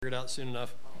Figure it out soon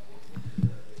enough.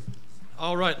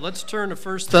 All right, let's turn to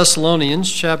 1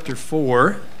 Thessalonians chapter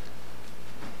 4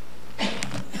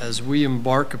 as we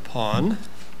embark upon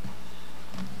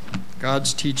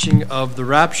God's teaching of the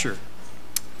rapture.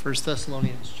 1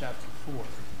 Thessalonians chapter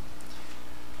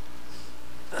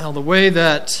 4. Now, the way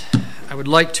that I would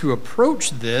like to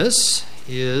approach this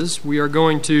is we are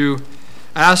going to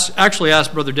ask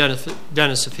Brother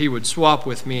Dennis if he would swap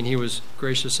with me, and he was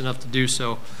gracious enough to do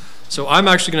so. So I'm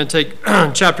actually going to take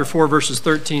chapter 4, verses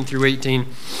 13 through 18,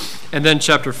 and then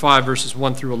chapter 5, verses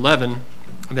 1 through 11,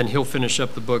 and then he'll finish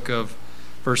up the book of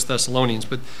 1 Thessalonians.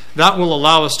 But that will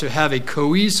allow us to have a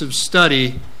cohesive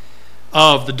study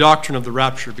of the doctrine of the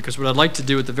rapture, because what I'd like to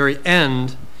do at the very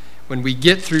end, when we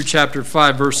get through chapter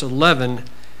 5, verse 11,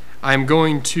 I'm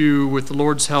going to, with the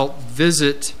Lord's help,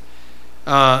 visit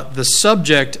the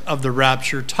subject of the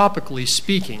rapture, topically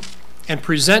speaking, and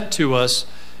present to us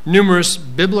numerous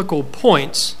biblical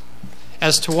points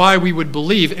as to why we would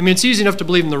believe. I mean, it's easy enough to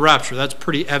believe in the rapture. That's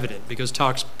pretty evident because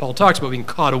Paul talks about being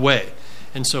caught away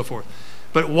and so forth.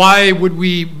 But why would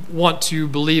we want to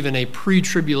believe in a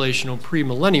pre-tribulational,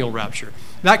 premillennial rapture?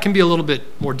 That can be a little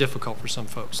bit more difficult for some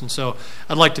folks. And so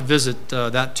I'd like to visit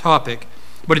that topic.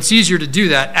 But it's easier to do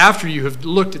that after you have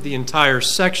looked at the entire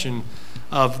section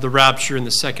of the rapture and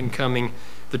the second coming,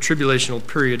 the tribulational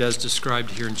period as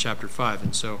described here in chapter 5.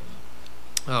 And so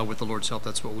with the Lord's help,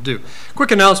 that's what we'll do.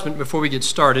 Quick announcement before we get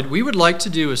started. We would like to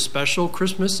do a special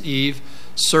Christmas Eve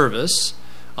service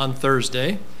on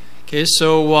Thursday. Okay,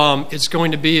 so it's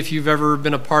going to be, if you've ever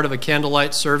been a part of a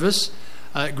candlelight service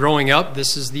growing up,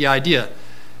 this is the idea.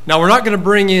 Now, we're not going to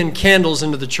bring in candles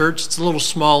into the church. It's a little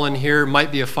small in here. It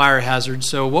might be a fire hazard.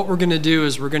 So what we're going to do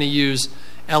is we're going to use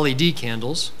LED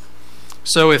candles.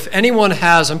 So if anyone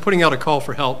has, I'm putting out a call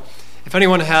for help. If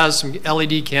anyone has some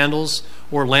LED candles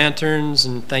or lanterns,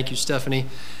 and thank you, Stephanie,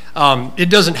 it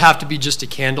doesn't have to be just a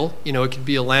candle. You know, it could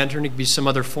be a lantern. It could be some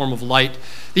other form of light.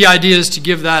 The idea is to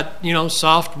give that,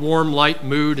 soft, warm, light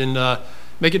mood and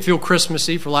make it feel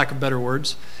Christmassy, for lack of better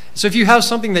words. So if you have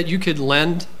something that you could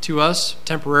lend to us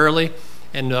temporarily,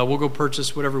 and we'll go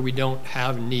purchase whatever we don't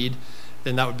have and need,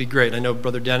 then that would be great. I know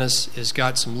Brother Dennis has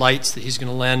got some lights that he's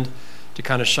going to lend to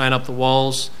kind of shine up the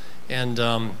walls, and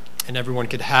everyone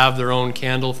could have their own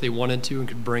candle if they wanted to and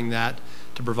could bring that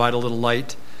to provide a little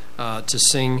light to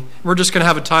sing. We're just going to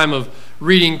have a time of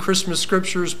reading Christmas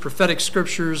scriptures, prophetic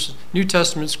scriptures, New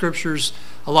Testament scriptures,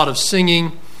 a lot of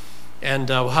singing, and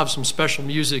we'll have some special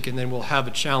music, and then we'll have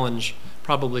a challenge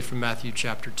probably from Matthew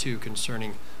chapter 2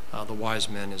 concerning the wise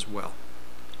men as well.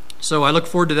 So I look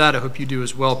forward to that. I hope you do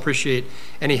as well. Appreciate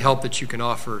any help that you can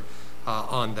offer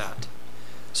on that.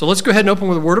 So let's go ahead and open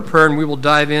with a word of prayer, and we will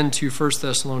dive into 1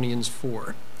 Thessalonians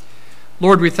 4.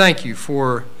 Lord, we thank you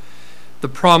for the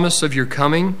promise of your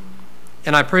coming,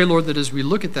 and I pray, Lord, that as we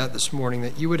look at that this morning,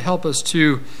 that you would help us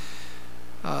to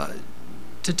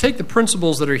take the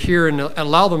principles that are here and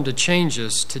allow them to change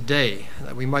us today,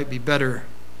 that we might be better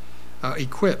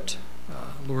equipped,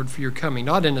 Lord, for your coming,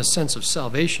 not in a sense of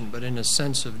salvation, but in a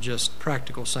sense of just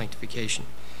practical sanctification,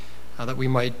 that we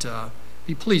might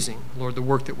be pleasing, Lord, the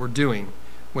work that we're doing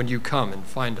when you come and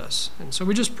find us. And so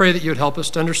we just pray that you would help us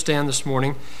to understand this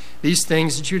morning these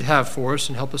things that you'd have for us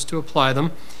and help us to apply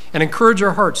them and encourage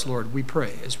our hearts, Lord, we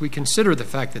pray, as we consider the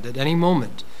fact that at any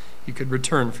moment you could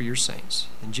return for your saints.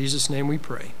 In Jesus' name we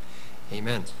pray.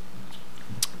 Amen.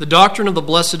 The doctrine of the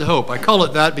blessed hope. I call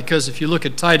it that because if you look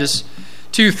at Titus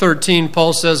 2:13,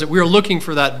 Paul says that we are looking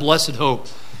for that blessed hope,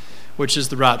 which is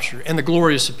the rapture, and the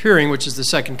glorious appearing, which is the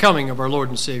second coming of our Lord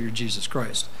and Savior Jesus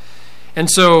Christ. And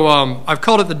so I've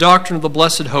called it the doctrine of the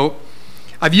blessed hope.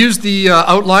 I've used the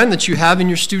outline that you have in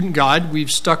your student guide. We've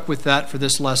stuck with that for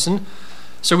this lesson.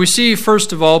 So we see,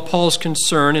 first of all, Paul's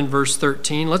concern in verse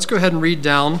 13. Let's go ahead and read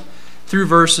down through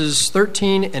verses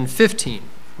 13 and 15,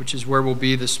 which is where we'll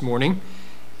be this morning,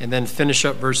 and then finish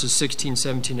up verses 16,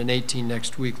 17, and 18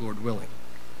 next week, Lord willing.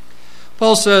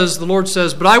 Paul says, the Lord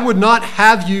says, "But I would not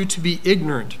have you to be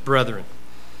ignorant, brethren,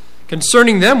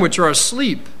 concerning them which are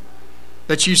asleep,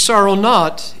 that ye sorrow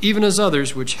not, even as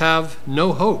others which have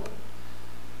no hope.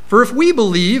 For if we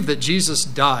believe that Jesus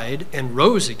died and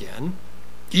rose again,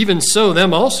 even so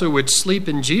them also which sleep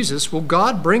in Jesus will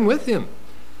God bring with him.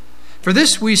 For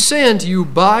this we say unto you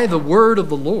by the word of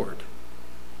the Lord,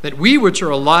 that we which are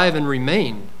alive and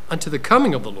remain unto the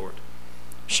coming of the Lord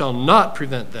shall not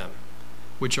prevent them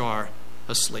which are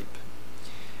asleep."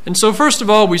 And so first of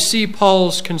all, we see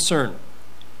Paul's concern.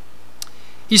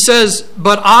 He says,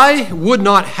 "But I would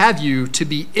not have you to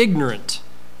be ignorant,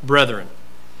 brethren."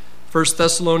 1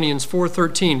 Thessalonians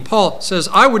 4:13, Paul says,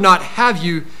 "I would not have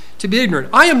you to be ignorant.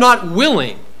 I am not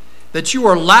willing that you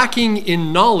are lacking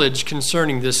in knowledge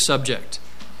concerning this subject.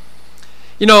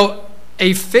 You know,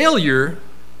 a failure,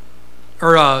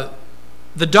 or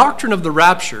the doctrine of the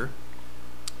rapture,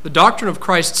 the doctrine of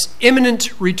Christ's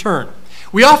imminent return.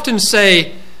 We often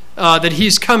say that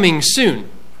he's coming soon,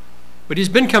 but he's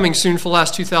been coming soon for the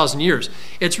last 2,000 years.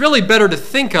 It's really better to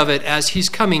think of it as he's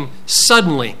coming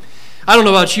suddenly. I don't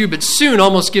know about you, but soon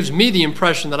almost gives me the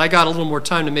impression that I got a little more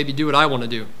time to maybe do what I want to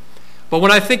do. But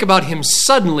when I think about him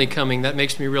suddenly coming, that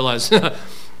makes me realize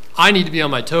I need to be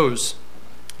on my toes,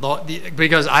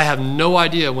 because I have no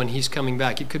idea when he's coming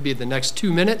back. It could be in the next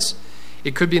 2 minutes.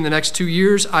 It could be in the next 2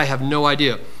 years. I have no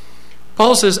idea.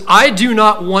 Paul says, I do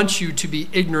not want you to be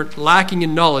ignorant, lacking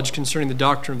in knowledge concerning the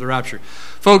doctrine of the rapture.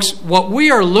 Folks, what we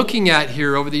are looking at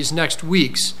here over these next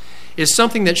weeks is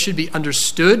something that should be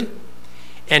understood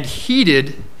and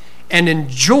heeded and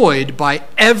enjoyed by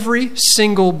every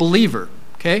single believer.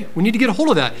 Okay? We need to get a hold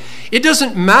of that. It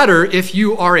doesn't matter if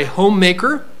you are a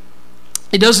homemaker.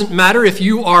 It doesn't matter if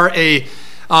you are a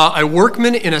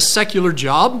workman in a secular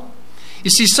job. You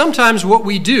see, sometimes what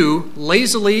we do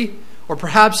lazily, or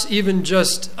perhaps even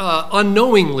just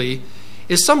unknowingly,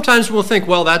 is sometimes we'll think,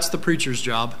 well, that's the preacher's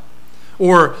job.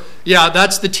 Or, yeah,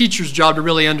 that's the teacher's job to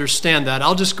really understand that.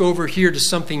 I'll just go over here to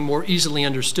something more easily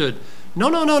understood.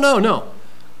 No.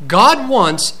 God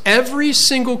wants every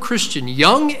single Christian,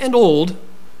 young and old,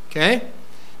 okay,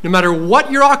 no matter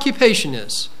what your occupation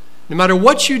is, no matter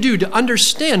what you do, to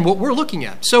understand what we're looking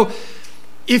at. So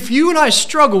if you and I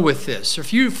struggle with this, or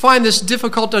if you find this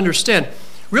difficult to understand,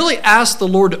 really ask the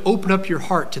Lord to open up your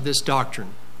heart to this doctrine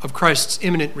of Christ's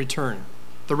imminent return,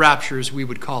 the rapture as we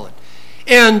would call it.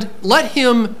 And let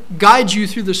him guide you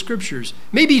through the scriptures.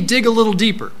 Maybe dig a little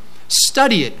deeper.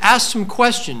 Study it. Ask some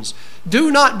questions.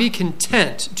 Do not be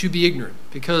content to be ignorant,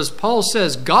 because Paul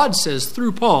says, God says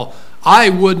through Paul, I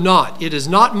would not. It is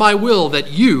not my will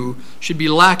that you should be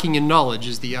lacking in knowledge,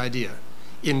 is the idea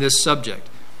in this subject.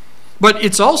 But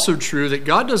it's also true that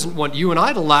God doesn't want you and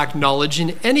I to lack knowledge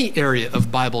in any area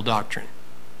of Bible doctrine.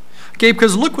 Okay,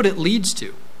 because look what it leads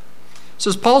to.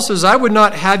 So Paul says, I would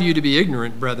not have you to be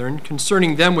ignorant, brethren,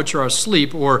 concerning them which are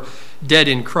asleep or dead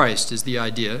in Christ, is the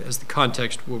idea, as the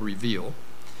context will reveal,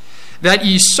 that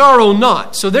ye sorrow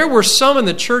not. So there were some in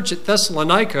the church at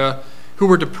Thessalonica who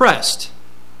were depressed,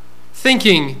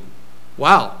 thinking,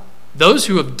 wow, those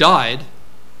who have died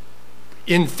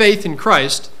in faith in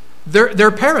Christ,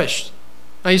 they're perished.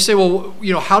 Now you say, well,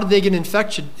 how did they get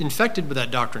infected with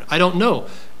that doctrine? I don't know.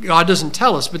 God doesn't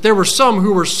tell us. But there were some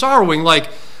who were sorrowing, like,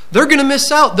 they're going to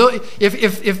miss out.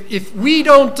 If we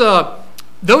don't,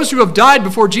 those who have died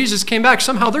before Jesus came back,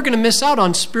 somehow they're going to miss out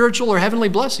on spiritual or heavenly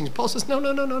blessings. Paul says,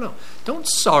 no. Don't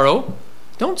sorrow.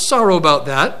 Don't sorrow about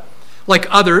that. Like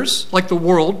others, like the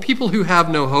world, people who have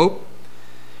no hope.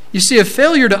 You see, a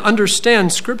failure to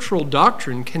understand scriptural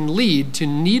doctrine can lead to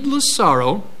needless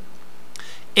sorrow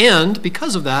and,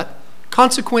 because of that,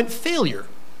 consequent failure.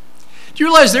 Do you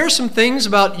realize there are some things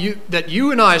about you that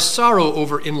you and I sorrow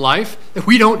over in life that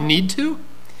we don't need to,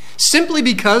 simply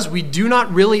because we do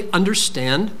not really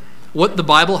understand what the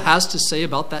Bible has to say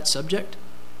about that subject?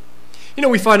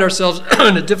 We find ourselves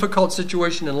in a difficult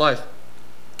situation in life.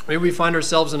 Maybe we find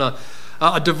ourselves in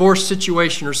a divorce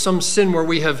situation or some sin where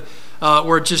we have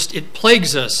where it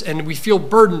plagues us and we feel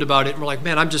burdened about it, and we're like,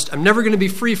 man, I'm never going to be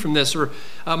free from this, or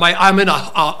I'm in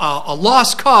a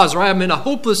lost cause, or I'm in a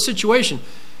hopeless situation.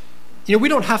 We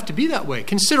don't have to be that way.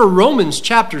 Consider Romans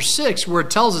chapter 6, where it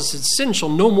tells us that sin shall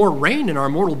no more reign in our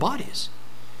mortal bodies.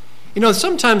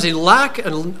 Sometimes a lack,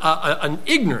 an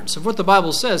ignorance of what the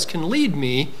Bible says can lead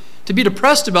me to be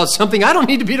depressed about something I don't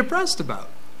need to be depressed about.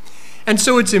 And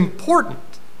so it's important.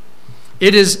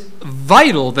 It is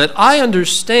vital that I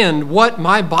understand what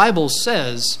my Bible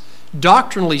says,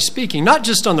 doctrinally speaking, not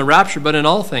just on the rapture, but in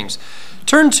all things.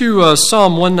 Turn to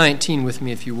Psalm 119 with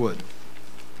me, if you would.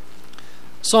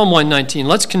 Psalm 119.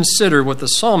 Let's consider what the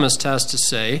psalmist has to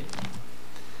say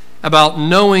about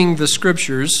knowing the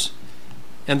scriptures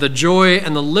and the joy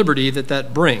and the liberty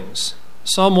that brings.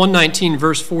 Psalm 119,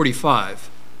 verse 45.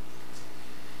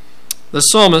 The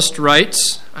psalmist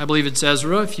writes, I believe it's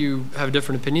Ezra. If you have a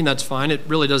different opinion, that's fine. It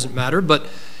really doesn't matter. But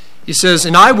he says,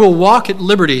 and I will walk at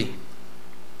liberty.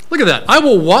 Look at that. I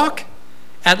will walk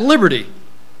at liberty.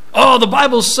 Oh, the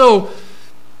Bible's so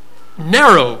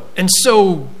narrow and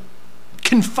so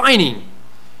confining,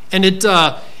 and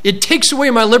it takes away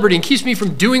my liberty and keeps me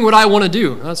from doing what I want to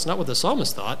do. That's not what the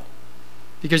psalmist thought,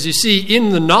 because you see, in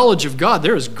the knowledge of God,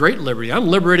 there is great liberty. I'm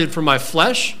liberated from my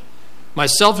flesh, my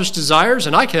selfish desires,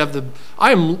 and I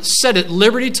am set at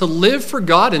liberty to live for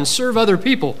God and serve other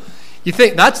people. You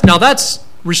think that's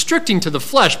restricting to the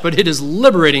flesh, but it is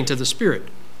liberating to the spirit.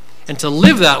 And to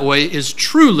live that way is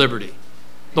true liberty.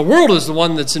 The world is the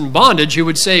one that's in bondage who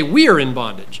would say we are in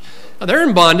bondage. Now, they're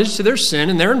in bondage to their sin,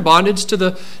 and they're in bondage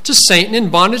to Satan, in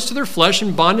bondage to their flesh,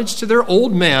 in bondage to their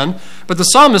old man. But the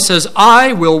psalmist says,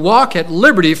 I will walk at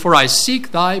liberty, for I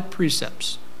seek thy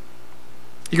precepts.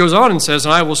 He goes on and says,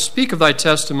 and I will speak of thy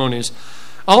testimonies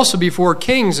also before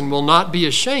kings, and will not be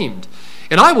ashamed.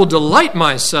 And I will delight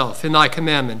myself in thy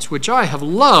commandments, which I have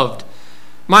loved.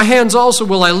 My hands also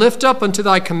will I lift up unto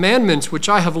thy commandments, which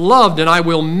I have loved, and I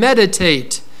will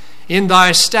meditate in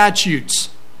thy statutes.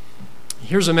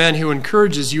 Here's a man who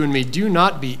encourages you and me, do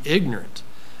not be ignorant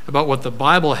about what the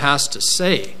Bible has to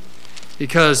say,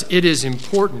 because it is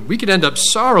important. We could end up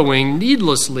sorrowing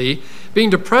needlessly, being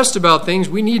depressed about things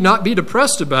we need not be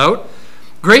depressed about.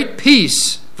 Great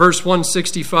peace, verse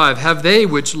 165, have they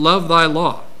which love thy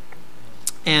law,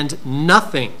 and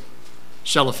nothing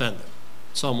shall offend them.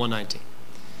 Psalm 119.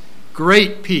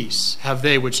 Great peace have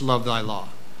they which love thy law.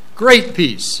 Great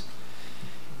peace.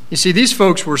 You see, these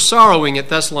folks were sorrowing at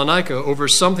Thessalonica over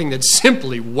something that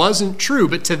simply wasn't true,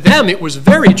 but to them it was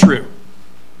very true.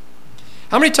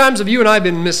 How many times have you and I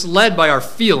been misled by our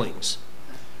feelings?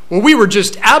 Well, we were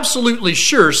just absolutely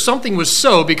sure something was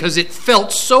so because it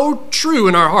felt so true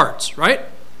in our hearts, right?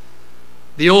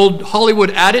 The old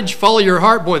Hollywood adage, follow your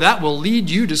heart, boy, that will lead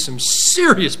you to some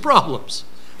serious problems.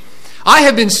 I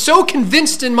have been so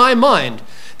convinced in my mind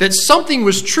that something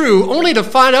was true only to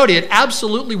find out it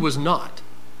absolutely was not.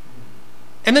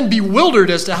 And then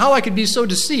bewildered as to how I could be so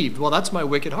deceived. Well, that's my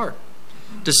wicked heart.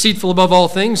 Deceitful above all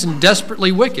things and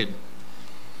desperately wicked.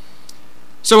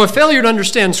 So a failure to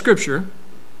understand Scripture,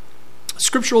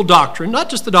 scriptural doctrine, not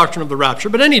just the doctrine of the rapture,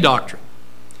 but any doctrine,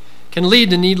 can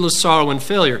lead to needless sorrow and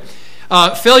failure.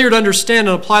 Failure to understand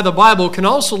and apply the Bible can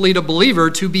also lead a believer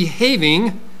to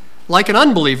behaving like an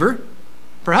unbeliever,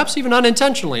 perhaps even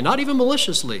unintentionally, not even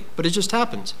maliciously, but it just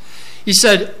happens. He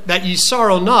said that ye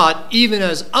sorrow not, even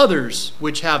as others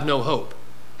which have no hope.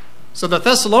 So the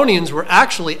Thessalonians were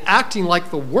actually acting like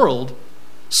the world,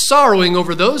 sorrowing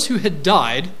over those who had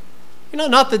died.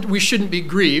 Not that we shouldn't be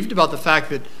grieved about the fact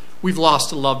that we've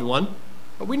lost a loved one,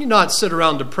 but we need not sit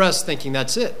around depressed thinking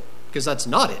that's it, because that's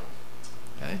not it.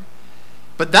 Okay?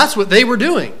 But that's what they were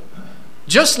doing,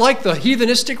 just like the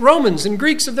heathenistic Romans and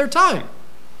Greeks of their time.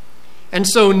 And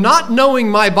so not knowing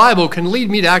my Bible can lead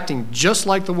me to acting just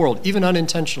like the world, even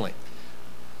unintentionally.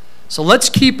 So let's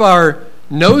keep our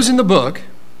nose in the book,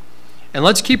 and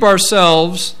let's keep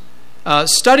ourselves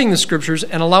studying the Scriptures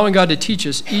and allowing God to teach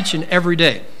us each and every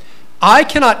day. I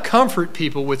cannot comfort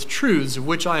people with truths of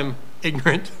which I am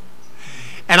ignorant,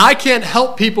 and I can't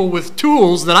help people with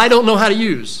tools that I don't know how to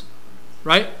use,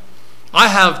 right? I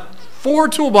have 4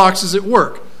 toolboxes at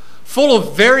work full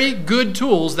of very good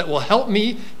tools that will help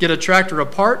me get a tractor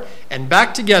apart and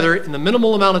back together in the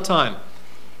minimal amount of time.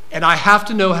 And I have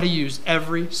to know how to use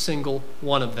every single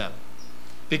one of them.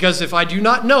 Because if I do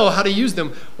not know how to use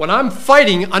them, when I'm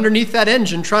fighting underneath that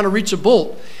engine trying to reach a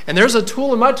bolt, and there's a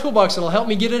tool in my toolbox that will help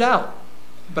me get it out,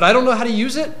 but I don't know how to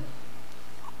use it,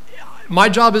 my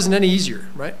job isn't any easier,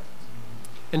 right?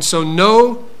 And so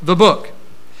know the book.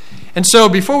 And so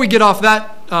before we get off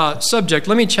that subject,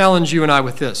 let me challenge you and I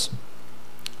with this.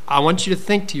 I want you to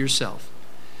think to yourself,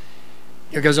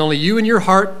 because only you and your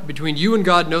heart, between you and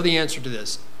God, know the answer to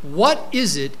this. What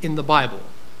is it in the Bible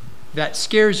that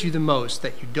scares you the most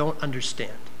that you don't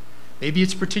understand? Maybe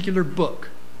it's a particular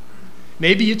book.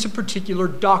 Maybe it's a particular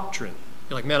doctrine.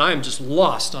 You're like, man, I am just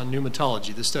lost on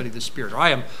pneumatology, the study of the Spirit. Or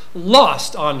I am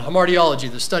lost on hamartiology,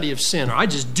 the study of sin. Or I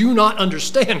just do not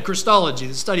understand Christology,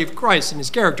 the study of Christ and his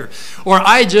character. Or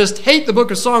I just hate the book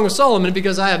of Song of Solomon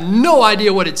because I have no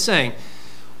idea what it's saying.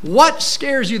 What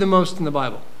scares you the most in the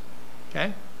Bible?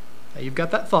 Okay? Now you've got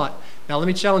that thought. Now let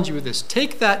me challenge you with this.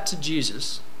 Take that to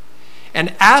Jesus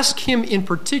and ask him in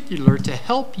particular to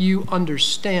help you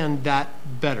understand that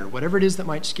better, whatever it is that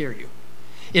might scare you,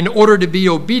 in order to be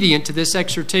obedient to this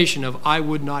exhortation of, I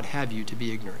would not have you to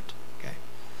be ignorant. Okay?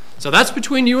 So that's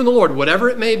between you and the Lord, whatever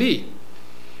it may be.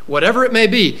 Whatever it may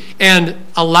be. And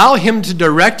allow him to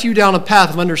direct you down a path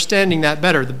of understanding that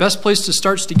better. The best place to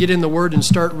start is to get in the Word and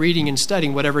start reading and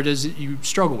studying whatever it is that you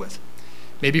struggle with.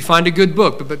 Maybe find a good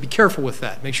book, but be careful with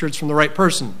that. Make sure it's from the right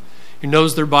person who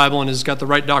knows their Bible and has got the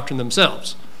right doctrine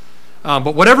themselves.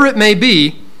 But whatever it may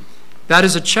be, that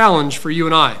is a challenge for you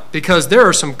and I, because there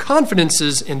are some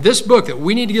confidences in this book that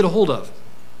we need to get a hold of.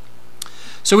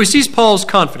 So we see Paul's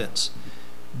confidence.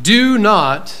 Do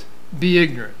not be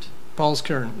ignorant. Paul's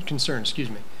concern.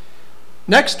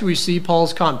 Next, we see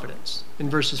Paul's confidence in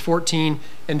verses 14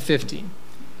 and 15.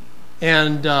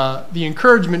 And the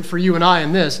encouragement for you and I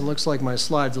in this, and looks like my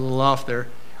slide's a little off there,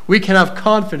 we can have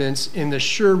confidence in the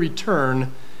sure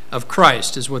return of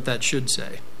Christ is what that should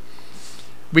say.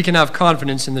 We can have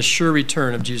confidence in the sure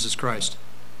return of Jesus Christ.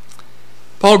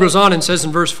 Paul goes on and says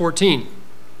in verse 14,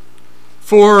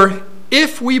 "For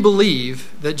if we believe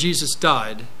that Jesus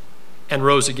died and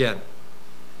rose again."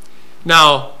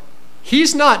 Now,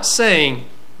 he's not saying,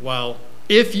 well,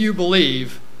 if you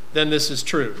believe, then this is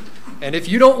true. And if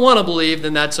you don't want to believe,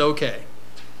 then that's okay.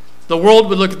 The world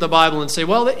would look at the Bible and say,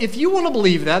 well, if you want to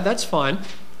believe that, that's fine.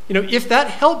 If that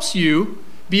helps you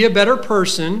be a better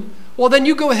person, well, then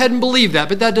you go ahead and believe that,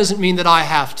 but that doesn't mean that I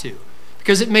have to,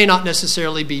 because it may not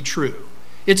necessarily be true.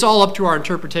 It's all up to our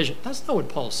interpretation. That's not what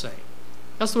Paul's saying.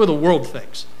 That's the way the world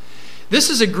thinks. This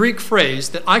is a Greek phrase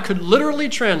that I could literally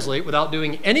translate without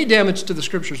doing any damage to the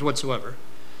scriptures whatsoever.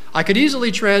 I could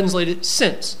easily translate it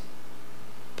since.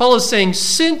 Paul is saying,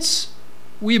 since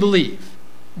we believe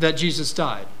that Jesus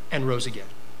died and rose again.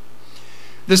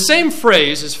 The same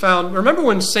phrase is found, remember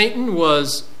when Satan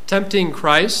was tempting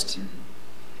Christ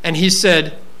and he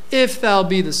said, "If thou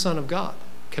be the Son of God,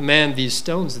 command these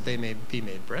stones that they may be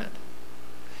made bread."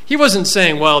 He wasn't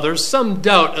saying, well, there's some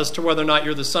doubt as to whether or not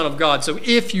you're the Son of God, so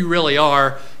if you really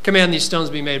are, command these stones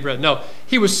to be made bread. No,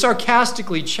 he was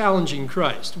sarcastically challenging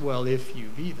Christ. Well, if you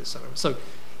be the Son of God. So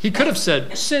he could have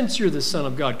said, since you're the Son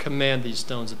of God, command these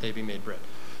stones that they be made bread.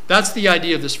 That's the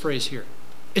idea of this phrase here.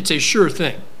 It's a sure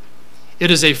thing. It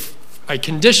is a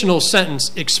conditional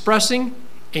sentence expressing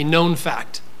a known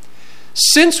fact.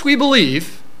 Since we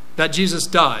believe that Jesus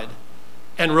died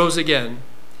and rose again,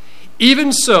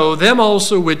 even so, them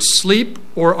also which sleep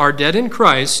or are dead in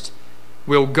Christ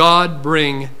will God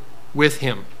bring with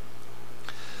him.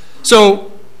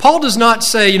 So Paul does not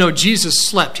say, Jesus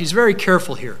slept. He's very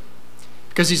careful here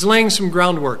because he's laying some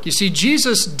groundwork. You see,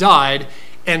 Jesus died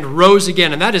and rose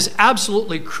again, and that is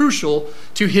absolutely crucial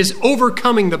to his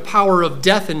overcoming the power of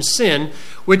death and sin,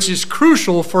 which is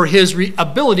crucial for his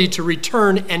ability to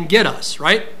return and get us,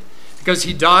 right? Because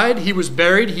he died, he was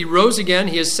buried, he rose again,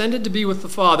 he ascended to be with the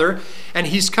Father, and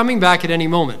he's coming back at any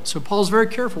moment. So Paul's very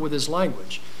careful with his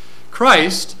language.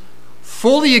 Christ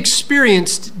fully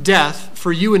experienced death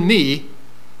for you and me,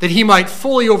 that he might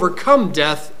fully overcome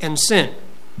death and sin.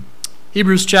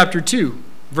 Hebrews chapter 2,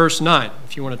 verse 9,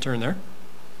 if you want to turn there.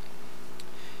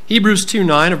 Hebrews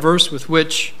 2:9, a verse with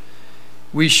which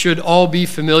we should all be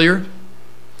familiar.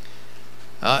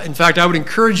 In fact, I would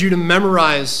encourage you to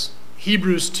memorize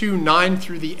Hebrews 2:9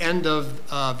 through the end of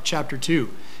chapter 2,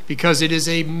 because it is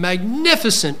a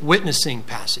magnificent witnessing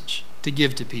passage to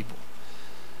give to people.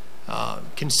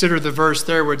 Consider the verse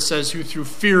there where it says, who through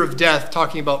fear of death,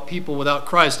 talking about people without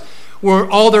Christ, were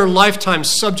all their lifetime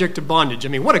subject to bondage. I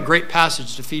mean, what a great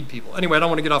passage to feed people. Anyway, I don't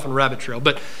want to get off on a rabbit trail,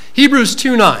 but Hebrews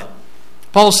 2:9,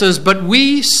 Paul says, but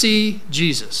we see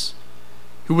Jesus,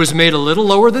 who was made a little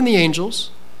lower than the angels,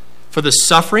 for the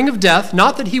suffering of death,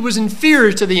 not that he was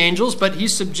inferior to the angels, but he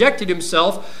subjected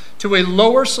himself to a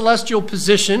lower celestial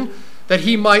position that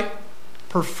he might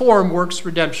perform works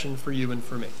redemption for you and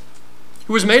for me.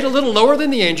 Who was made a little lower than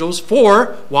the angels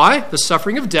for, why? The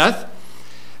suffering of death,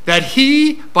 that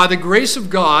he, by the grace of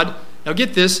God, now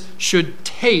get this, should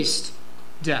taste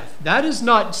death. That is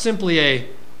not simply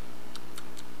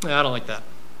I don't like that.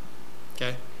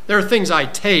 Okay? There are things I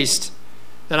taste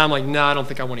that I'm like, no, I don't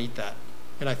think I want to eat that.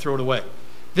 And I throw it away.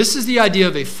 This is the idea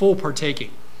of a full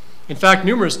partaking. In fact,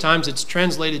 numerous times it's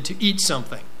translated to eat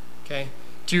something, okay?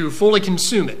 To fully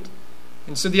consume it.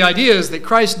 And so the idea is that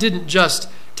Christ didn't just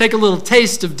take a little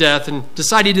taste of death and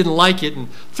decide he didn't like it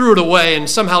and threw it away and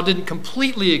somehow didn't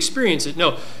completely experience it.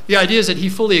 No, the idea is that he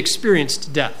fully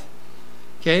experienced death.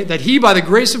 Okay? That he, by the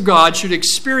grace of God, should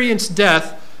experience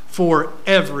death for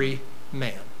every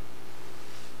man.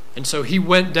 And so he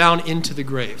went down into the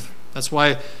grave. That's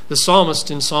why the psalmist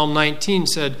in Psalm 19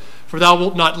 said, for thou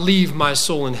wilt not leave my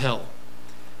soul in hell,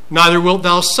 neither wilt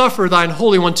thou suffer thine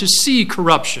Holy One to see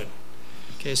corruption.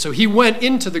 Okay, so he went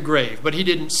into the grave, but he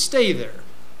didn't stay there.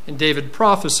 And David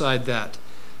prophesied that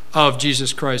of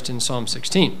Jesus Christ in Psalm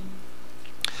 16.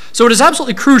 So it is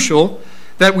absolutely crucial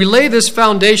that we lay this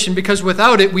foundation, because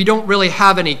without it we don't really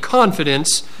have any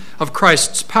confidence of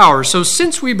Christ's power. So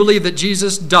since we believe that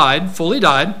Jesus died, fully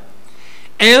died,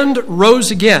 and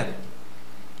rose again,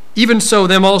 even so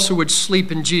them also which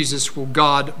sleep in Jesus will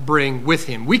God bring with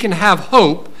him. We can have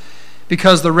hope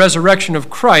because the resurrection of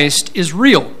Christ is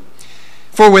real.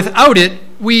 For without it,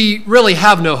 we really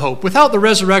have no hope. Without the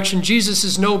resurrection, Jesus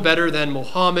is no better than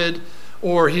Muhammad,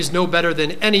 or he's no better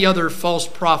than any other false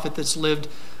prophet that's lived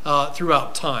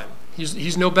throughout time.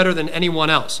 He's no better than anyone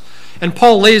else. And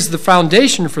Paul lays the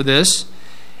foundation for this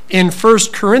in 1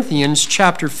 Corinthians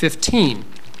chapter 15,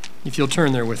 if you'll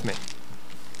turn there with me.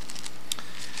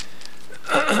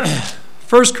 1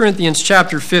 1 Corinthians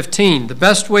chapter 15. The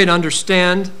best way to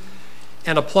understand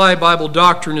and apply Bible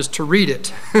doctrine is to read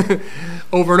it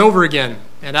over and over again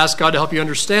and ask God to help you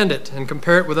understand it and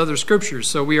compare it with other scriptures.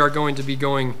 So we are going to be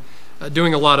doing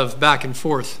a lot of back and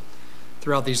forth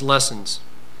throughout these lessons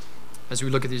as we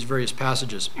look at these various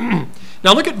passages.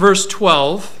 Now look at verse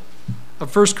 12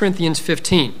 of 1 Corinthians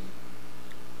 15.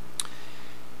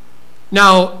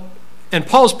 Now, and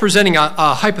Paul's presenting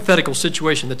a hypothetical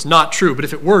situation that's not true, but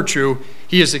if it were true,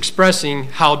 he is expressing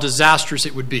how disastrous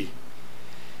it would be.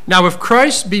 Now, if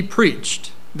Christ be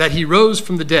preached that he rose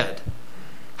from the dead,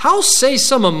 how say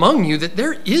some among you that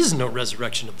there is no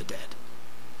resurrection of the dead?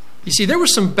 You see, there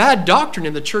was some bad doctrine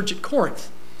in the church at Corinth,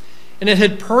 and it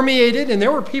had permeated, and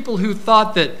there were people who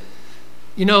thought that,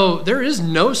 there is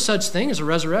no such thing as a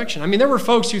resurrection. I mean, there were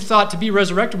folks who thought to be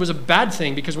resurrected was a bad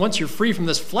thing because once you're free from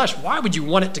this flesh, why would you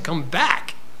want it to come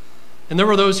back? And there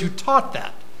were those who taught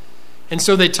that. And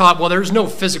so they taught, well, there's no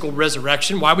physical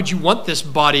resurrection. Why would you want this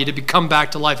body to come back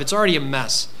to life? It's already a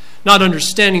mess. Not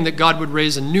understanding that God would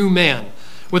raise a new man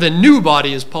with a new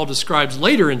body, as Paul describes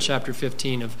later in chapter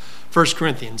 15 of 1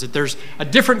 Corinthians, that there's a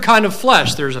different kind of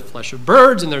flesh. There's a flesh of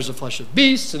birds, and there's a flesh of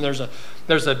beasts, and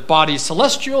there's a body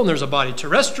celestial, and there's a body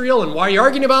terrestrial, and why are you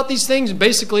arguing about these things? And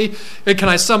basically, can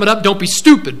I sum it up? Don't be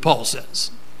stupid, Paul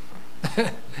says.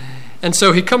 And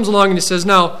so he comes along and he says,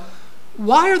 now,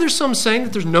 why are there some saying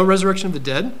that there's no resurrection of the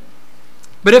dead?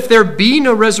 But if there be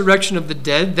no resurrection of the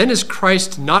dead, then is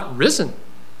Christ not risen?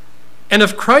 And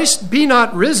if Christ be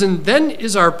not risen, then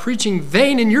is our preaching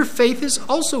vain, and your faith is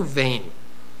also vain.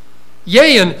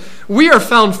 Yea, and we are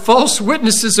found false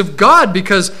witnesses of God,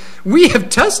 because we have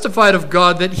testified of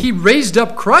God that he raised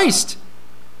up Christ,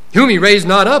 whom he raised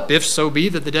not up, if so be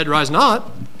that the dead rise not.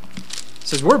 He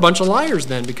says, we're a bunch of liars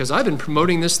then, because I've been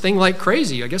promoting this thing like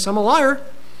crazy. I guess I'm a liar.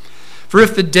 For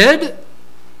if the dead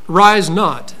rise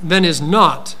not, then is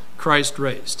not Christ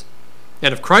raised.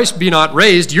 And if Christ be not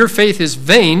raised, your faith is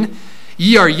vain.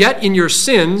 Ye are yet in your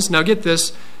sins. Now get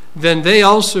this. Then they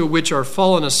also which are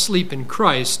fallen asleep in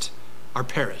Christ are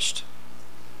perished.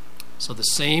 So the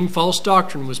same false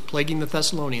doctrine was plaguing the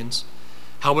Thessalonians.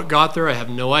 How it got there, I have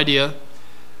no idea.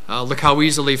 Look how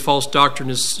easily false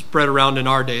doctrine is spread around in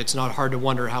our day. It's not hard to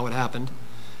wonder how it happened.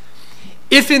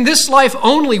 If in this life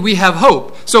only we have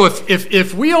hope. So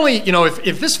if we only,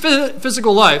 if this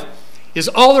physical life is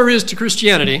all there is to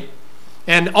Christianity,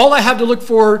 and all I have to look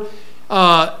for,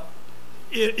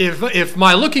 if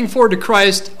my looking forward to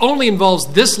Christ only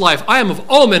involves this life, I am of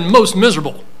all men most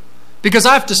miserable, because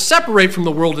I have to separate from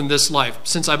the world in this life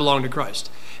since I belong to Christ.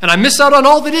 And I miss out on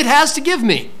all that it has to give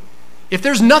me. If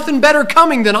there's nothing better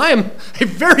coming, then I am a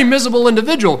very miserable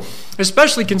individual.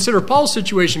 Especially consider Paul's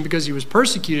situation, because he was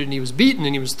persecuted and he was beaten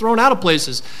and he was thrown out of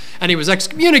places and he was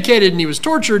excommunicated and he was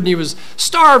tortured and he was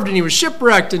starved and he was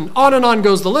shipwrecked, and on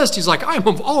goes the list. He's like, I am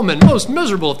of all men most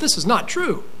miserable if this is not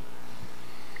true.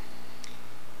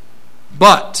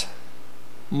 But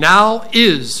now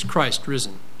is Christ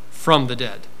risen from the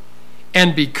dead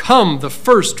and become the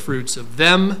firstfruits of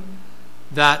them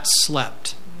that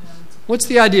slept. What's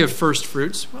the idea of first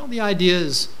fruits? Well, the idea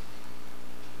is,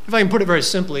 if I can put it very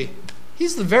simply,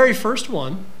 he's the very first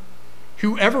one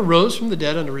who ever rose from the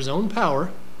dead under his own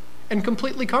power and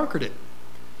completely conquered it.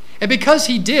 And because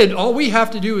he did, all we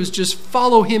have to do is just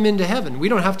follow him into heaven. We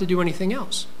don't have to do anything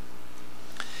else.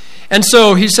 And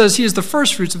so he says he is the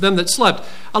first fruits of them that slept.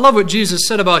 I love what Jesus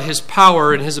said about his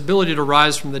power and his ability to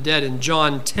rise from the dead in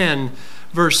John 10,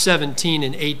 verse 17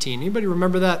 and 18. Anybody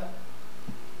remember that?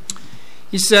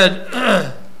 He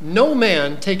said, no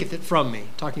man taketh it from me,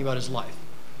 talking about his life,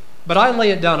 but I lay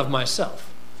it down of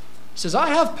myself. He says, I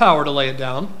have power to lay it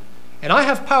down, and I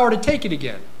have power to take it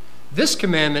again. This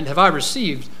commandment have I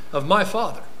received of my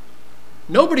Father.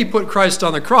 Nobody put Christ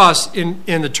on the cross in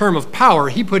the term of power.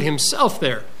 He put himself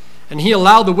there, and he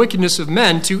allowed the wickedness of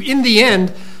men to, in the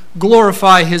end,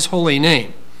 glorify his holy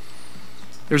name.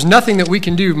 There's nothing that we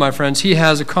can do, my friends. He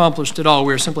has accomplished it all.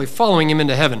 We are simply following him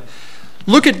into heaven.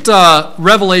 Look at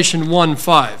Revelation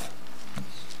 1:5.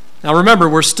 Now remember,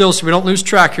 we're still, so we don't lose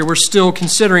track here, we're still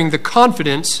considering the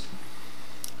confidence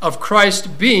of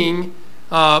Christ being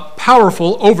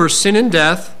powerful over sin and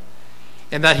death,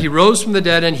 and that he rose from the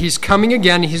dead, and he's coming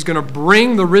again. He's going to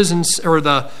bring the risen, or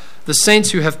the saints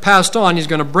who have passed on, he's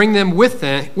going to bring them with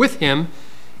him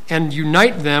and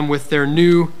unite them with their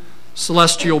new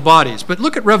celestial bodies. But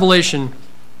look at Revelation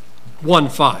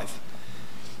 1:5.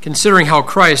 Considering how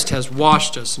Christ has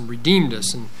washed us and redeemed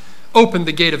us and opened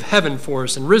the gate of heaven for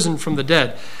us and risen from the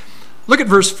dead. Look at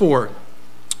verse 4.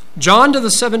 John to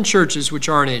the 7 churches which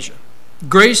are in Asia.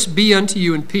 Grace be unto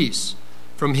you and peace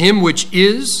from him which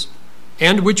is,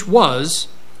 and which was,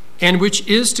 and which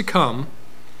is to come,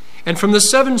 and from the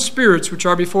 7 spirits which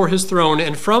are before his throne,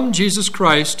 and from Jesus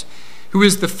Christ, who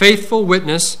is the faithful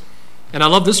witness, and I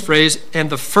love this phrase, and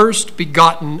the first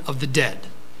begotten of the dead.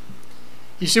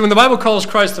 You see, when the Bible calls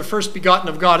Christ the first begotten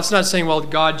of God, it's not saying, well,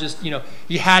 God just,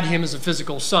 he had him as a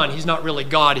physical son. He's not really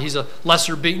God. He's a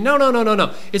lesser being.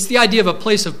 No. It's the idea of a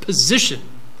place of position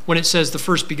when it says the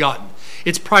first begotten.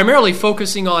 It's primarily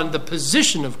focusing on the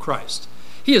position of Christ.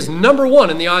 He is number one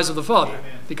in the eyes of the Father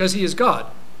because he is God.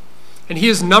 And he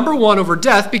is number one over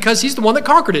death because he's the one that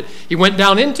conquered it. He went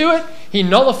down into it, he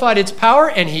nullified its power,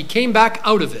 and he came back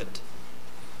out of it.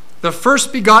 The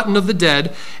first begotten of the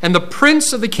dead, and the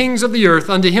prince of the kings of the earth,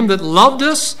 unto him that loved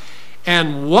us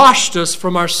and washed us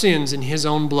from our sins in his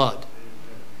own blood.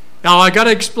 Now, I got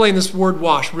to explain this word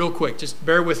wash real quick. Just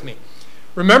bear with me.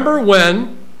 Remember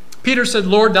when Peter said,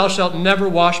 Lord, thou shalt never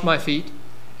wash my feet?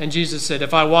 And Jesus said,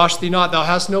 if I wash thee not, thou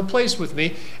hast no place with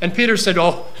me. And Peter said,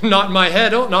 oh, not my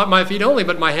head, not my feet only,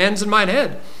 but my hands and mine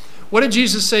head. What did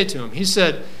Jesus say to him? He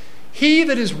said, he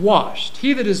that is washed,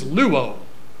 he that is luo,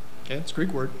 okay, that's a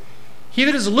Greek word, he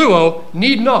that is luo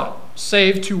need not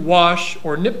save to wash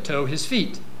or nipto his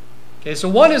feet. Okay, so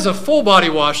one is a full body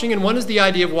washing, and one is the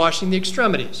idea of washing the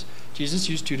extremities. Jesus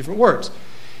used 2 different words.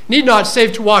 Need not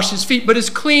save to wash his feet, but is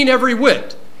clean every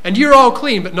whit. And you're all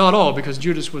clean, but not all, because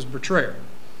Judas was betrayer.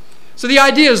 So the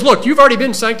idea is, look, you've already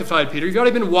been sanctified, Peter. You've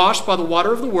already been washed by the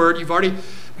water of the word. You've already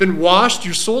been washed.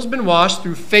 Your soul's been washed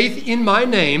through faith in my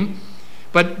name.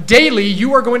 But daily,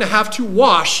 you are going to have to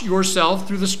wash yourself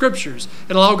through the scriptures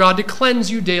and allow God to cleanse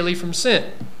you daily from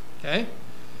sin. Okay?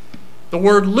 The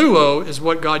word luo is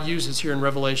what God uses here in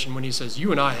Revelation when he says,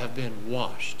 you and I have been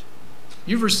washed.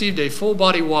 You've received a full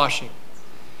body washing.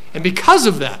 And because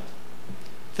of that,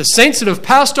 the saints that have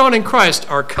passed on in Christ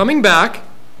are coming back,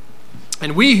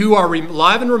 and we who are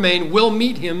alive and remain will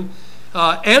meet him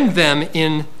and them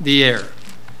in the air.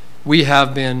 We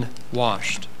have been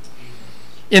washed.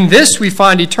 In this we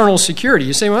find eternal security.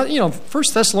 You say, well, 1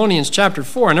 Thessalonians chapter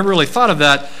 4, I never really thought of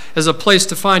that as a place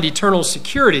to find eternal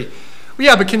security. Well,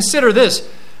 yeah, but consider this.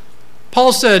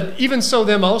 Paul said, even so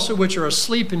them also which are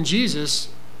asleep in Jesus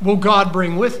will God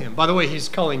bring with him. By the way, he's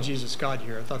calling Jesus God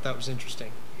here. I thought that was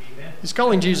interesting. He's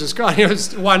calling Jesus God.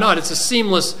 Why not? It's a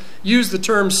seamless, use the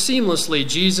term seamlessly.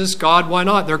 Jesus, God, why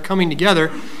not? They're coming together.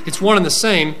 It's one and the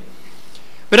same.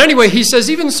 But anyway, he says,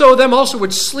 even so them also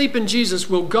which sleep in Jesus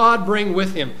will God bring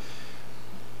with him.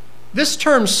 This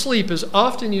term sleep is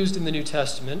often used in the New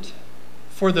Testament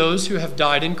for those who have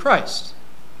died in Christ.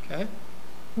 Okay?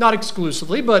 Not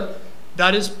exclusively, but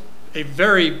that is a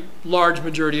very large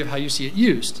majority of how you see it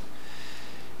used.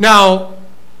 Now,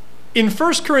 in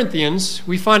 1 Corinthians,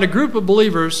 we find a group of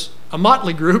believers, a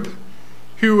motley group,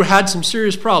 who had some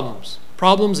serious problems.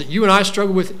 Problems that you and I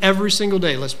struggle with every single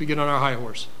day, lest we get on our high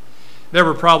horse. There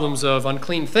were problems of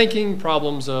unclean thinking,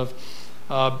 problems of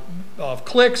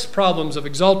cliques, problems of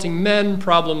exalting men,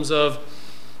 problems of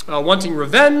wanting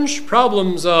revenge,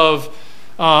 problems of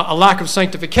a lack of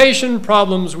sanctification,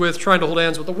 problems with trying to hold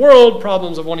hands with the world,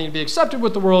 problems of wanting to be accepted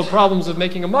with the world, problems of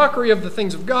making a mockery of the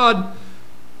things of God.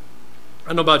 I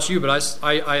don't know about you, but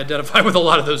I identify with a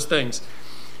lot of those things.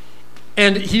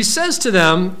 And he says to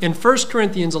them in 1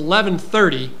 Corinthians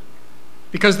 11:30,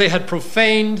 because they had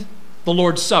profaned the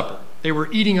Lord's Supper. They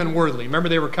were eating unworthily. Remember,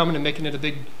 they were coming and making it a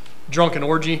big drunken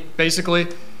orgy, basically.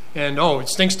 And, it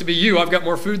stinks to be you. I've got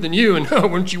more food than you. And,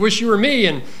 wouldn't you wish you were me?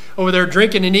 And over there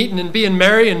drinking and eating and being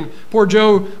merry. And poor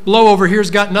Joe Blow over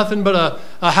here's got nothing but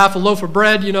a half a loaf of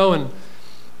bread,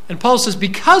 And Paul says,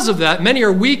 because of that, many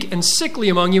are weak and sickly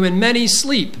among you, and many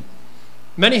sleep.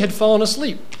 Many had fallen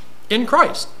asleep in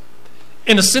Christ.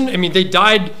 They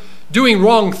died doing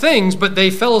wrong things, but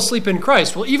they fell asleep in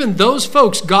Christ. Well, even those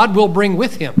folks, God will bring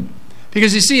with him.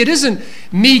 Because you see, it isn't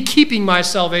me keeping my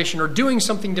salvation or doing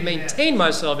something to maintain my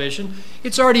salvation.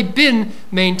 It's already been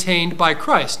maintained by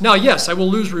Christ. Now, yes, I will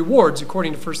lose rewards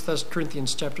according to 1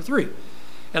 Corinthians chapter 3.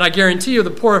 And I guarantee you the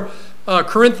poor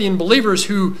Corinthian believers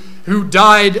who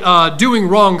died doing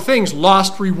wrong things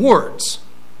lost rewards.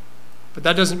 But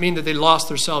that doesn't mean that they lost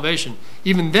their salvation.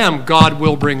 Even them, God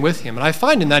will bring with him. And I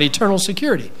find in that eternal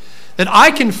security that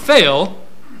I can fail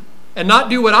and not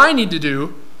do what I need to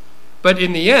do, but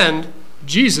in the end,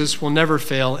 Jesus will never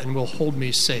fail and will hold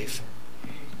me safe.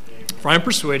 For I am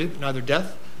persuaded neither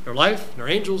death, nor life, nor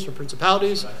angels, nor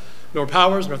principalities, nor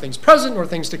powers, nor things present, nor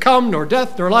things to come, nor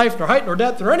death, nor life, nor height, nor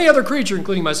depth, nor any other creature,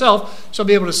 including myself, shall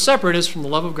be able to separate us from the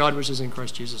love of God which is in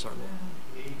Christ Jesus our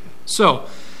Lord. So,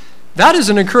 that is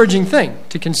an encouraging thing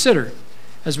to consider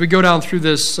as we go down through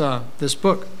this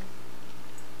book.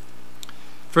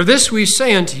 For this we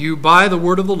say unto you by the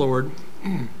word of the Lord,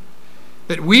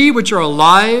 that we which are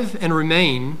alive and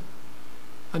remain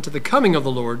unto the coming of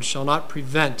the Lord shall not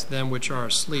prevent them which are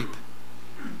asleep.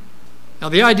 Now,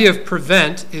 the idea of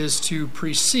prevent is to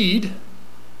precede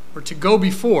or to go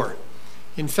before.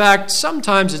 In fact,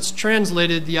 sometimes it's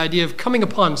translated the idea of coming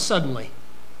upon suddenly.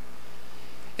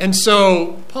 And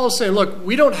so Paul's saying, look,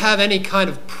 we don't have any kind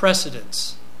of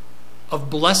precedence of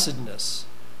blessedness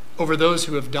over those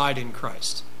who have died in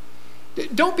Christ.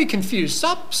 Don't be confused.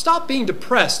 Stop being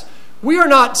depressed. We are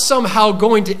not somehow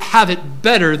going to have it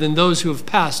better than those who have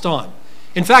passed on.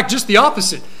 In fact, just the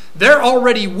opposite. They're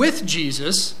already with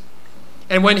Jesus,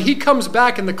 and when he comes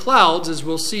back in the clouds, as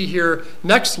we'll see here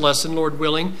next lesson, Lord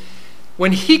willing,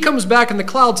 when he comes back in the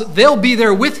clouds, they'll be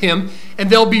there with him, and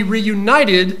they'll be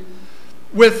reunited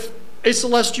with a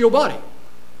celestial body.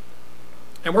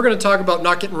 And we're going to talk about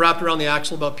not getting wrapped around the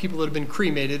axle about people that have been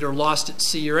cremated or lost at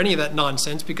sea or any of that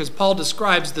nonsense, because Paul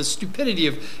describes the stupidity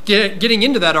of getting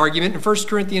into that argument in 1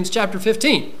 Corinthians chapter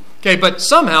 15. Okay, but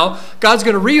somehow God's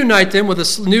going to reunite them with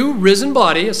a new risen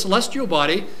body, a celestial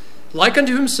body, like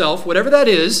unto himself, whatever that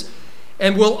is,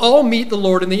 and we'll all meet the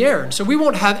Lord in the air. And so we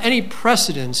won't have any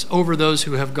precedence over those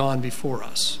who have gone before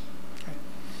us. Okay?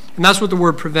 And that's what the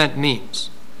word prevent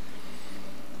means.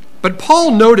 But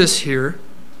Paul, notice here,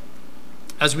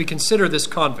 as we consider this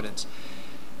confidence,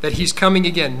 that he's coming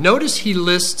again. Notice he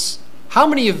lists how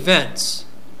many events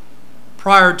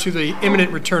prior to the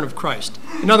imminent return of Christ.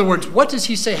 In other words, what does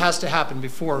he say has to happen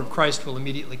before Christ will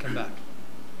immediately come back?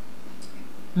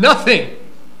 Nothing,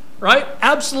 right?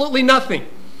 Absolutely nothing.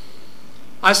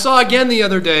 I saw again the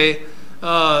other day,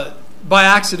 by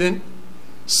accident,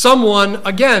 someone,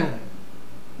 again,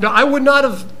 now I would not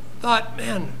have thought,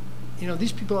 man,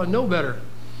 these people know better.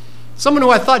 Someone who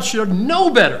I thought should know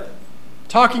better,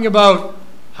 talking about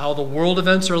how the world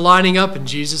events are lining up and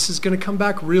Jesus is going to come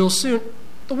back real soon.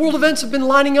 The world events have been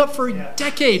lining up for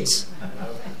decades.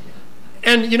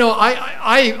 And,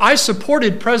 I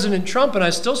supported President Trump, and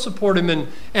I still support him,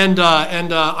 and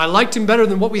I liked him better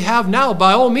than what we have now,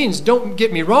 by all means. Don't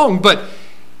get me wrong, but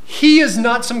he is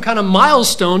not some kind of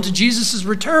milestone to Jesus'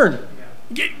 return.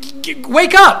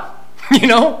 Wake up,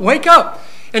 wake up.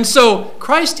 And so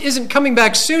Christ isn't coming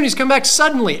back soon. He's coming back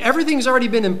suddenly. Everything's already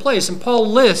been in place. And Paul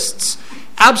lists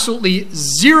absolutely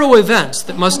 0 events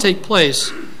that must take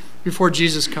place before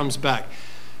Jesus comes back.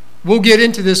 We'll get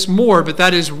into this more, but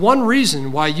that is one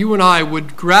reason why you and I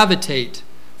would gravitate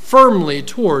firmly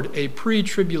toward a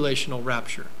pre-tribulational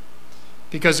rapture.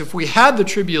 Because if we had the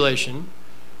tribulation,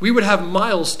 we would have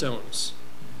milestones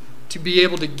to be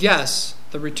able to guess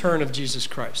the return of Jesus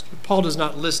Christ. But Paul does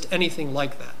not list anything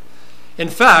like that. In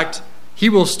fact, he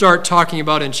will start talking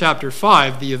about in chapter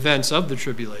 5 the events of the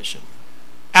tribulation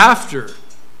after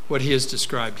what he has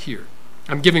described here.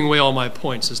 I'm giving away all my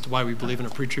points as to why we believe in a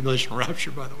pre-tribulational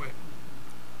rapture, by the way.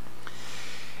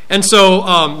 And so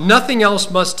nothing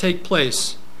else must take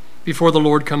place before the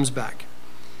Lord comes back.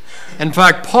 In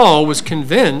fact, Paul was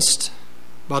convinced,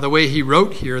 by the way he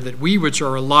wrote here, that we which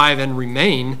are alive and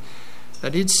remain,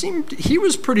 that it seemed he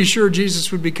was pretty sure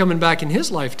Jesus would be coming back in his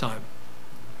lifetime.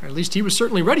 Or at least he was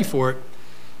certainly ready for it.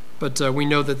 But we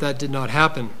know that did not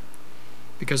happen,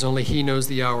 because only he knows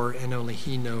the hour and only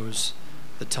he knows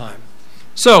the time.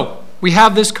 So, we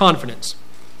have this confidence.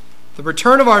 The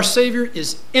return of our Savior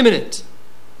is imminent.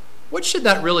 What should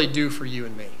that really do for you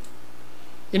and me?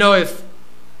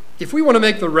 If we want to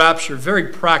make the rapture very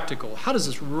practical, how does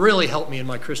this really help me in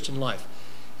my Christian life?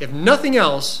 If nothing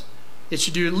else, it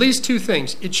should do at least 2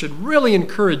 things. It should really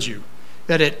encourage you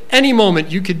that at any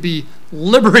moment you could be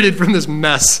liberated from this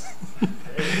mess,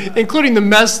 including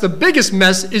the biggest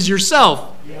mess is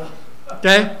yourself.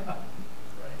 Okay?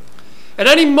 At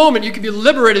any moment you could be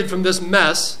liberated from this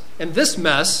mess,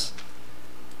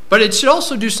 but it should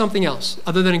also do something else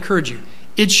other than encourage you.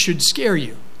 It should scare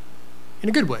you in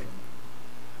a good way.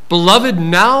 Beloved,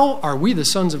 now are we the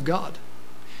sons of God.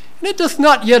 And it doth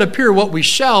not yet appear what we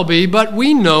shall be, but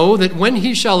we know that when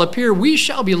he shall appear, we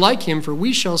shall be like him, for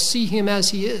we shall see him as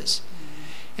he is.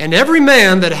 And every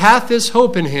man that hath this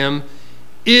hope in him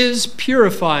is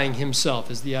purifying himself,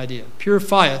 is the idea.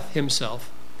 Purifieth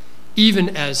himself,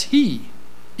 even as he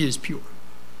is pure.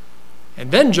 And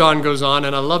then John goes on,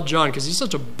 and I love John because he's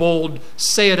such a bold,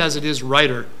 say-it-as-it-is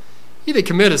writer. He that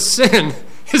committeth sin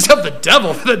is of the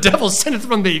devil, for the devil sinneth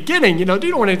from the beginning. You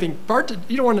don't want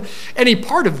any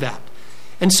part of that.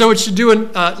 And so it should do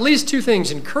at least 2 things: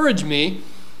 encourage me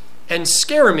and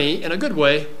scare me in a good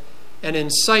way, and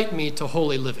incite me to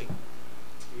holy living.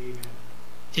 Amen.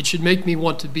 It should make me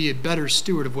want to be a better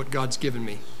steward of what God's given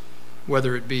me,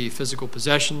 whether it be physical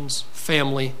possessions,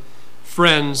 family,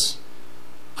 friends,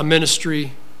 a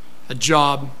ministry, a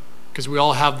job, because we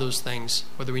all have those things,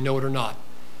 whether we know it or not.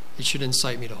 It should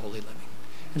incite me to holy living.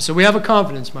 And so we have a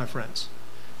confidence, my friends.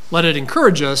 Let it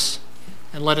encourage us,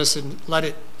 and let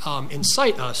it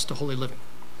incite us to holy living.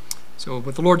 So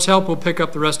with the Lord's help, we'll pick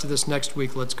up the rest of this next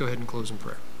week. Let's go ahead and close in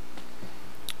prayer.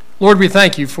 Lord, we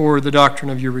thank you for the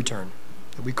doctrine of your return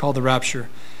that we call the rapture.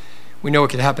 We know it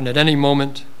could happen at any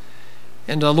moment.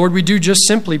 And Lord, we do just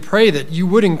simply pray that you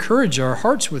would encourage our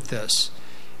hearts with this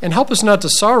and help us not to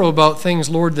sorrow about things,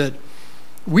 Lord, that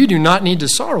we do not need to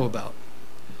sorrow about.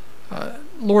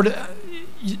 Lord,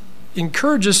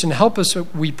 encourage us and help us,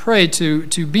 we pray,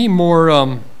 to be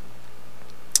more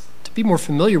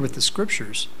familiar with the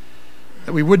Scriptures,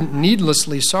 that we wouldn't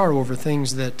needlessly sorrow over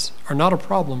things that are not a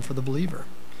problem for the believer,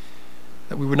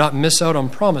 that we would not miss out on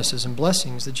promises and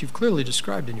blessings that you've clearly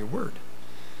described in your word.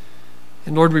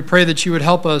 And Lord, we pray that you would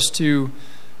help us to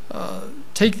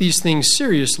take these things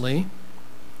seriously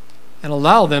and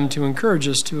allow them to encourage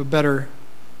us to a better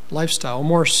lifestyle, a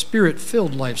more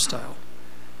spirit-filled lifestyle.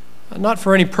 Not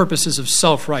for any purposes of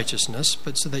self-righteousness,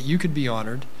 but so that you could be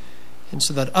honored and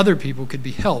so that other people could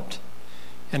be helped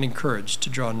and encouraged to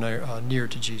draw near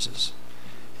to Jesus.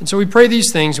 And so we pray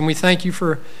these things, and we thank you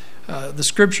for the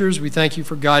Scriptures. We thank you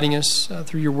for guiding us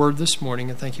through your word this morning,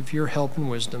 and thank you for your help and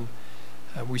wisdom.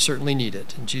 We certainly need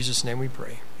it. In Jesus' name we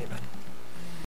pray. Amen.